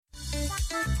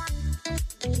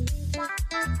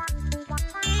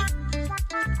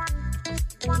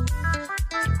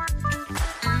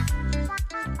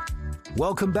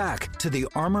Welcome back to the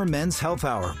Armor Men's Health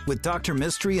Hour with Dr.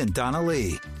 Mistry and Donna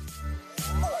Lee.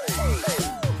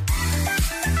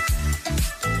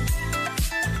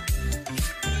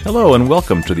 Hello and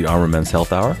welcome to the Armor Men's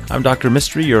Health Hour. I'm Dr.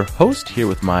 Mistry, your host, here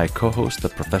with my co-host, the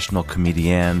professional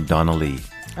comedian, Donna Lee.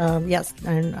 Yes,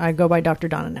 and I go by Dr.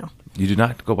 Donna now. You do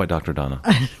not go by Dr. Donna.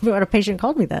 But a patient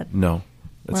called me that. No,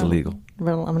 it's illegal.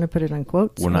 Well, I'm going to put it on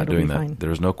quotes. We're not doing that. Fine.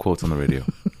 There's no quotes on the radio.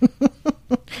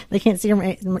 They can't see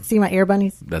my air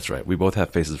bunnies? That's right. We both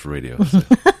have faces for radio. So.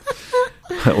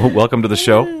 Welcome to the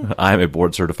show. I'm a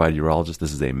board-certified urologist.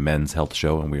 This is a men's health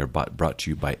show, and we are brought to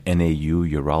you by NAU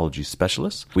Urology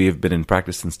Specialists. We have been in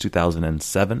practice since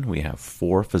 2007. We have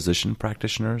 4 physician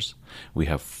practitioners. We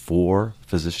have 4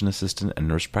 physician assistant and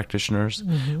nurse practitioners.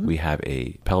 Mm-hmm. We have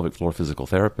a pelvic floor physical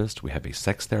therapist. We have a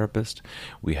sex therapist.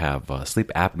 We have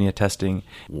sleep apnea testing.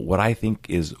 What I think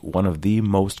is one of the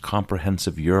most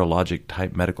comprehensive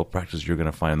urologic-type medical practices you're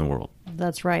going to find in the world.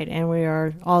 That's right. And we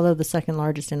are, although the second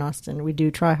largest in Austin, we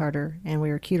do try harder, and we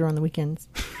are cuter on the weekends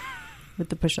with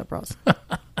the push-up bras.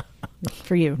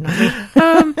 For you, not me.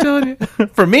 I'm telling you.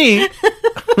 For me?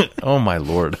 Oh, my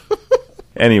Lord.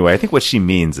 Anyway, I think what she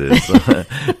means is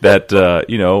that,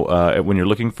 when you're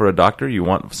looking for a doctor, you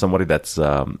want somebody that's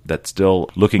still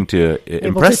looking to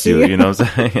impress you, you know what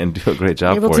I'm saying, and do a great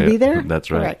job for you. Able to be there? That's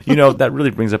right. Correct. That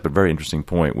really brings up a very interesting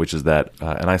point, which is that,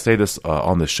 and I say this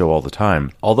on this show all the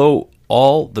time, although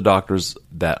all the doctors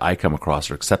that I come across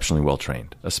are exceptionally well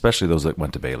trained, especially those that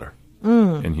went to Baylor.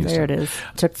 In Houston. There it is.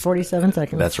 Took 47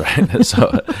 seconds. That's right.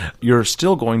 So you're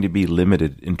still going to be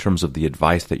limited in terms of the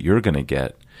advice that you're going to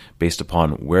get based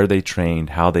upon where they trained,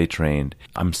 how they trained.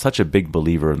 I'm such a big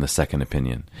believer in the second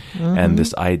opinion. Mm-hmm. And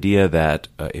this idea that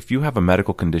if you have a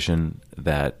medical condition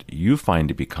that you find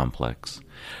to be complex,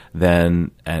 then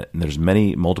and there's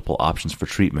multiple options for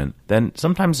treatment, then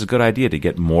sometimes it's a good idea to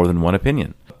get more than one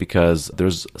opinion, because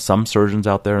there's some surgeons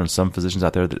out there and some physicians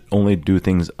out there that only do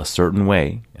things a certain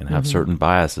way and have certain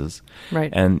biases. Right.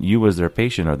 And you as their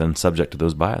patient are then subject to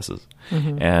those biases.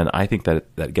 Mm-hmm. And I think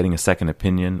that getting a second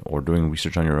opinion or doing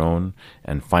research on your own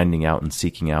and finding out and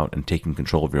seeking out and taking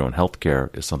control of your own health care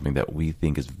is something that we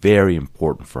think is very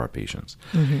important for our patients.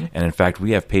 Mm-hmm. And in fact, we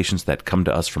have patients that come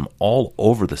to us from all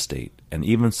over the state, and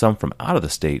even some from out of the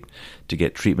state, to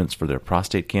get treatments for their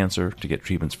prostate cancer, to get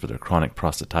treatments for their chronic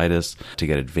prostatitis, to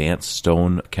get advanced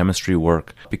stone chemistry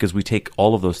work, because we take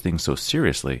all of those things so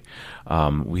seriously.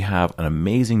 We have an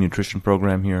amazing nutrition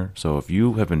program here. So if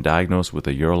you have been diagnosed with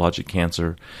a urologic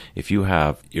cancer, if you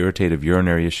have irritative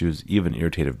urinary issues, even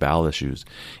irritative bowel issues,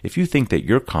 if you think that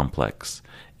you're complex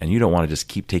and you don't want to just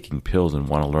keep taking pills and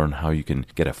want to learn how you can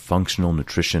get a functional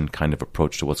nutrition kind of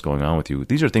approach to what's going on with you,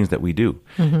 these are things that we do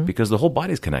because the whole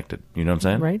body's connected. You know what I'm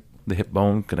saying? Right. The hip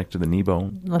bone connected to the knee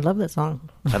bone. I love that song.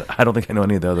 I don't think I know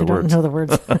any of the other words. I don't know the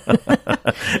words.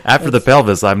 After the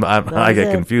pelvis, I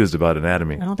get confused about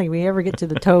anatomy. I don't think we ever get to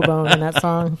the toe bone in that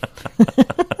song.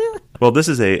 Well, this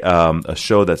is a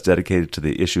show that's dedicated to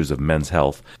the issues of men's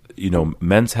health.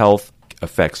 Men's health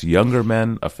affects younger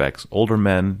men, affects older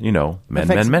men, men. And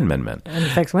affects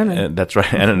women. And that's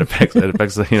right. And it affects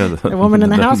the woman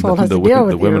in the household has to deal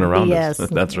with the women around BS. us.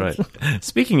 That's right.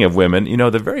 Speaking of women,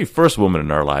 the very first woman in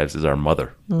our lives is our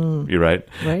mother. You're right.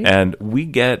 Right. And we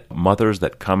get mothers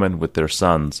that come in with their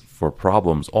sons for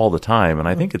problems all the time. And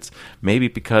I think it's maybe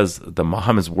because the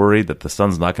mom is worried that the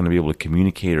son's not going to be able to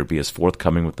communicate or be as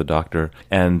forthcoming with the doctor.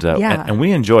 And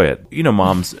we enjoy it.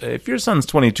 Moms, if your son's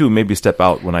 22, maybe step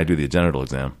out when I do the genital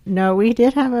exam. No, we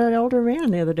did have an older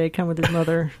man the other day come with his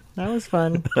mother. That was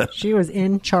fun. She was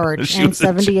in charge and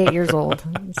 78 years old.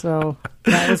 So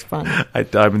that was fun. I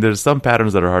mean, there's some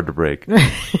patterns that are hard to break.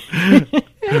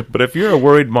 But if you're a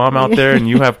worried mom out there and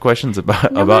you have questions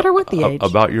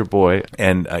about your boy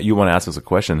and you want to ask us a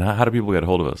question, how do people get a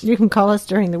hold of us? You can call us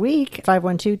during the week,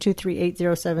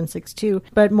 512-238-0762.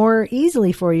 But more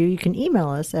easily for you, you can email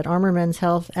us at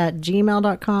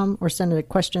armormenshealth@gmail.com or send a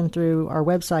question through our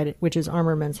website, which is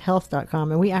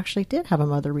armormenshealth.com. And we actually did have a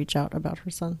mother reach out about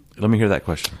her son. Let me hear that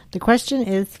question. The question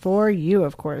is for you,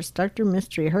 of course. Dr.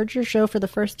 Mistry, heard your show for the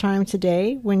first time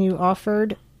today when you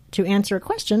offered to answer a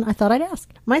question I thought I'd ask.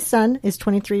 My son is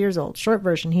 23 years old. Short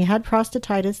version, he had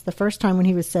prostatitis the first time when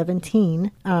he was 17,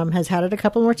 has had it a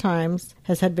couple more times,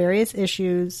 has had various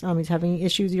issues. He's having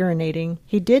issues urinating.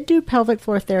 He did do pelvic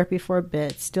floor therapy for a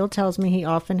bit, still tells me he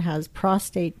often has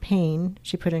prostate pain,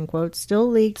 she put in quotes, still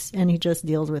leaks, and he just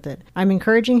deals with it. I'm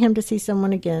encouraging him to see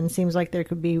someone again. Seems like there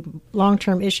could be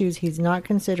long-term issues he's not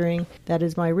considering. That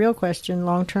is my real question.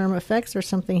 Long-term effects or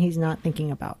something he's not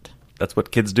thinking about? that's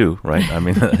what kids do, right? I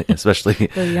mean, especially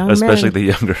the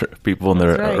younger people in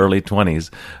their That's right. early 20s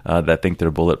that think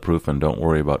they're bulletproof and don't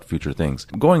worry about future things.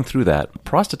 Going through that,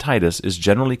 prostatitis is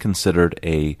generally considered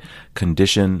a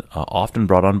condition often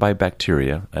brought on by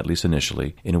bacteria, at least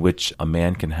initially, in which a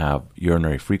man can have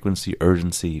urinary frequency,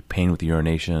 urgency, pain with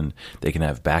urination. They can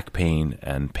have back pain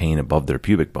and pain above their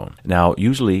pubic bone. Now,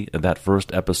 usually that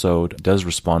first episode does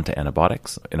respond to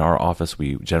antibiotics. In our office,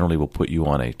 we generally will put you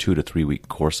on a 2 to 3 week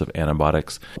course of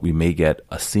antibiotics. We may get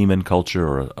a semen culture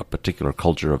or a particular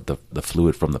culture of the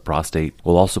fluid from the prostate.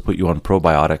 We'll also put you on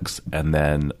probiotics and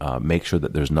then make sure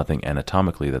that there's nothing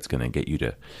anatomically that's going to get you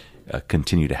to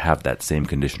continue to have that same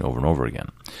condition over and over again.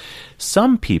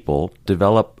 Some people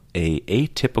develop a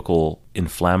atypical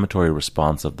inflammatory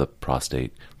response of the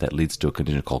prostate that leads to a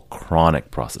condition called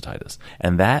chronic prostatitis.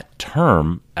 And that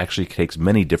term actually takes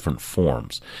many different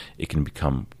forms. It can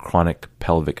become chronic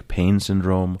pelvic pain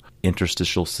syndrome,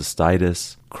 interstitial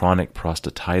cystitis, chronic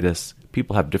prostatitis.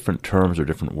 People have different terms or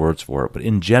different words for it, but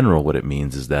in general what it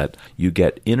means is that you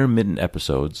get intermittent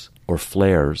episodes or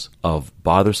flares of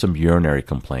bothersome urinary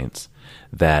complaints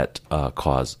that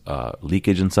cause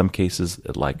leakage in some cases,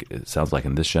 like it sounds like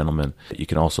in this gentleman. It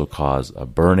can also cause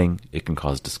burning. It can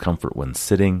cause discomfort when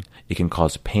sitting. It can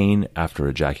cause pain after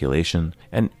ejaculation.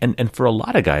 And for a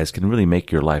lot of guys, can really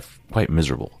make your life quite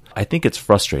miserable. I think it's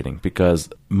frustrating because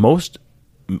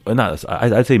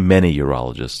I'd say many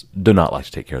urologists do not like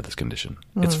to take care of this condition.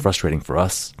 It's frustrating for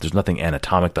us. There's nothing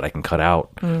anatomic that I can cut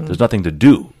out. There's nothing to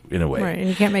do, in a way. Right, and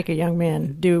you can't make a young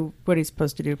man do what he's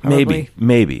supposed to do, probably.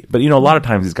 Maybe. But, a lot of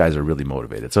times these guys are really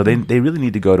motivated. So they really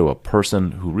need to go to a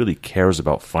person who really cares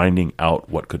about finding out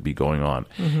what could be going on.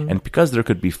 And because there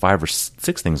could be 5 or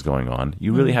 6 things going on,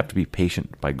 you really have to be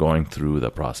patient by going through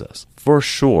the process. For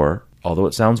sure, although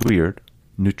it sounds weird,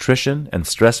 nutrition and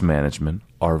stress management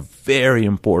are very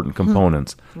important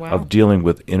components of dealing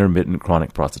with intermittent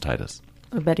chronic prostatitis.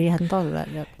 I bet he hadn't thought of that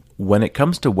yet. When it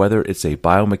comes to whether it's a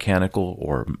biomechanical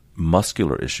or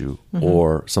muscular issue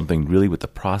or something really with the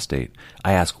prostate,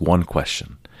 I ask one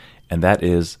question, and that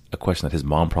is a question that his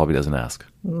mom probably doesn't ask.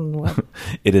 What?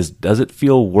 It is, does it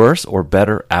feel worse or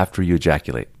better after you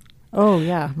ejaculate? Oh,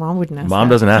 yeah. Mom wouldn't ask Mom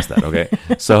that. doesn't ask that, okay?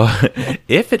 So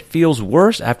if it feels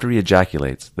worse after he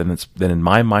ejaculates, then in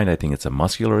my mind, I think it's a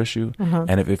muscular issue.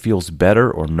 And if it feels better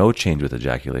or no change with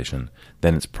ejaculation,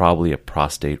 then it's probably a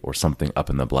prostate or something up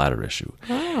in the bladder issue.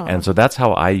 Oh. And so that's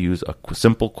how I use a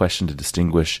simple question to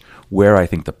distinguish where I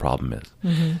think the problem is.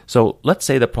 So let's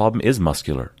say the problem is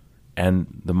muscular,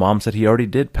 and the mom said he already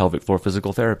did pelvic floor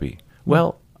physical therapy.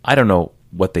 Well, I don't know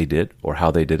what they did or how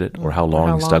they did it or how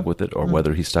long he stuck with it or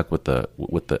whether he stuck with the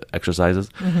exercises.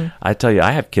 I tell you,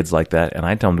 I have kids like that, and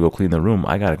I tell them to go clean the room.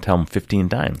 I got to tell them 15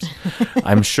 times.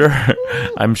 I'm sure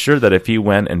that if he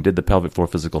went and did the pelvic floor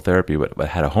physical therapy but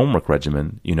had a homework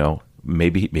regimen,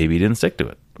 maybe he didn't stick to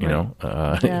it. Yeah.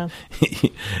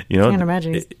 Can't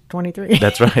imagine he's 23.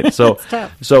 That's right. So It's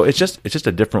tough. So it's just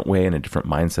a different way and a different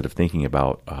mindset of thinking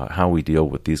about how we deal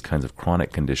with these kinds of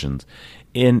chronic conditions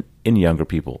in younger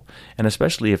people, and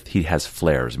especially if he has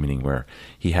flares, meaning where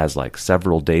he has like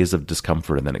several days of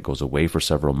discomfort and then it goes away for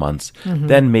several months.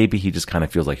 Then maybe he just kind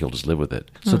of feels like he'll just live with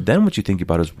it. So then what you think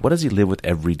about is, what does he live with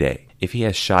every day? If he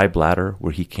has shy bladder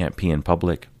where he can't pee in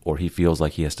public, or he feels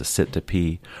like he has to sit to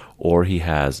pee, or he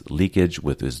has leakage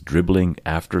with his dribbling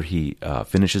after he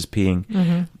finishes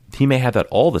peeing, he may have that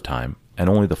all the time and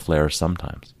only the flares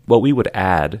sometimes. What we would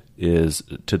add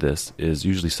to this is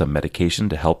usually some medication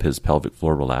to help his pelvic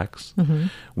floor relax.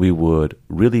 We would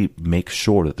really make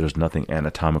sure that there's nothing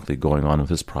anatomically going on with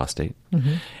his prostate.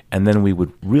 And then we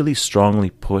would really strongly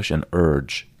push and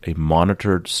urge a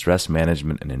monitored stress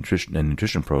management and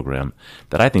nutrition program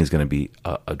that I think is going to be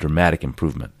a dramatic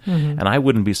improvement. And I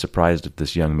wouldn't be surprised if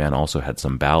this young man also had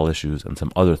some bowel issues and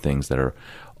some other things that are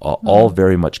all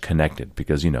very much connected,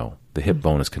 because, the hip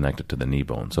bone is connected to the knee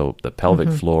bone. So the pelvic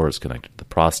floor is connected to the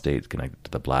prostate, connected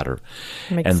to the bladder.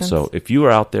 Makes sense. So if you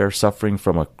are out there suffering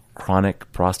from a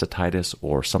chronic prostatitis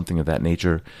or something of that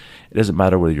nature, it doesn't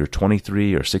matter whether you're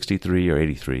 23 or 63 or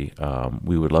 83.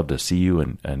 We would love to see you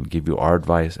and give you our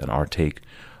advice and our take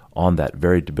on that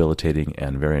very debilitating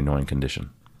and very annoying condition.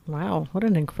 Wow, what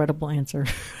an incredible answer.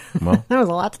 Well, that was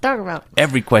a lot to talk about.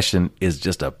 Every question is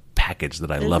just a package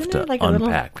that I love to like unpack. A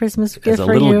little Christmas gift as a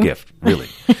for little you. gift, really.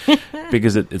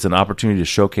 Because it's an opportunity to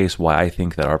showcase why I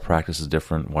think that our practice is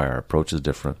different, why our approach is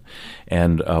different,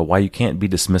 and why you can't be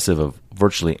dismissive of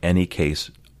virtually any case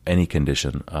any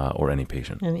condition or any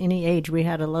patient. And any age. We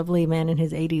had a lovely man in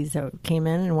his 80s that came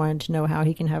in and wanted to know how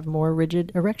he can have more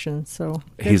rigid erections. So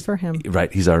good for him.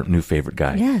 Right. He's our new favorite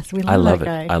guy. Yes, we love that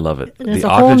guy. I love it. And it's a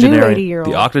whole new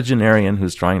 80-year-old. The octogenarian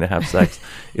who's trying to have sex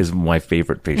is my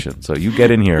favorite patient. So you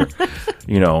get in here,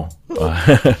 and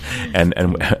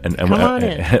Come on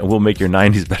in. we'll make your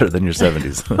 90s better than your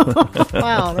 70s.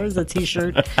 Wow, there's a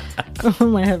T-shirt. Oh,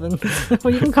 my heavens.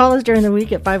 Well, you can call us during the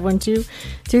week at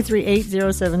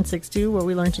 512-238-0762. What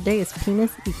we learned today is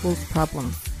penis equals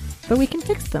problem. But we can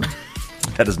fix them.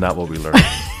 That is not what we learned.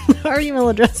 Our email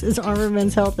address is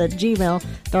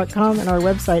armormenshealth@gmail.com, and our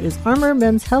website is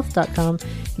armormenshealth.com.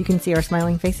 You can see our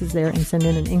smiling faces there and send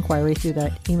in an inquiry through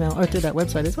that email or through that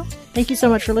website as well. Thank you so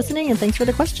much for listening, and thanks for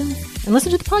the questions. And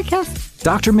listen to the podcast.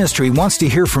 Dr. Mistry wants to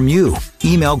hear from you.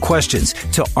 Email questions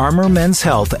to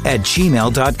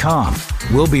armormenshealth@gmail.com.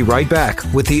 We'll be right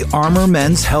back with the Armor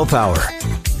Men's Health Hour.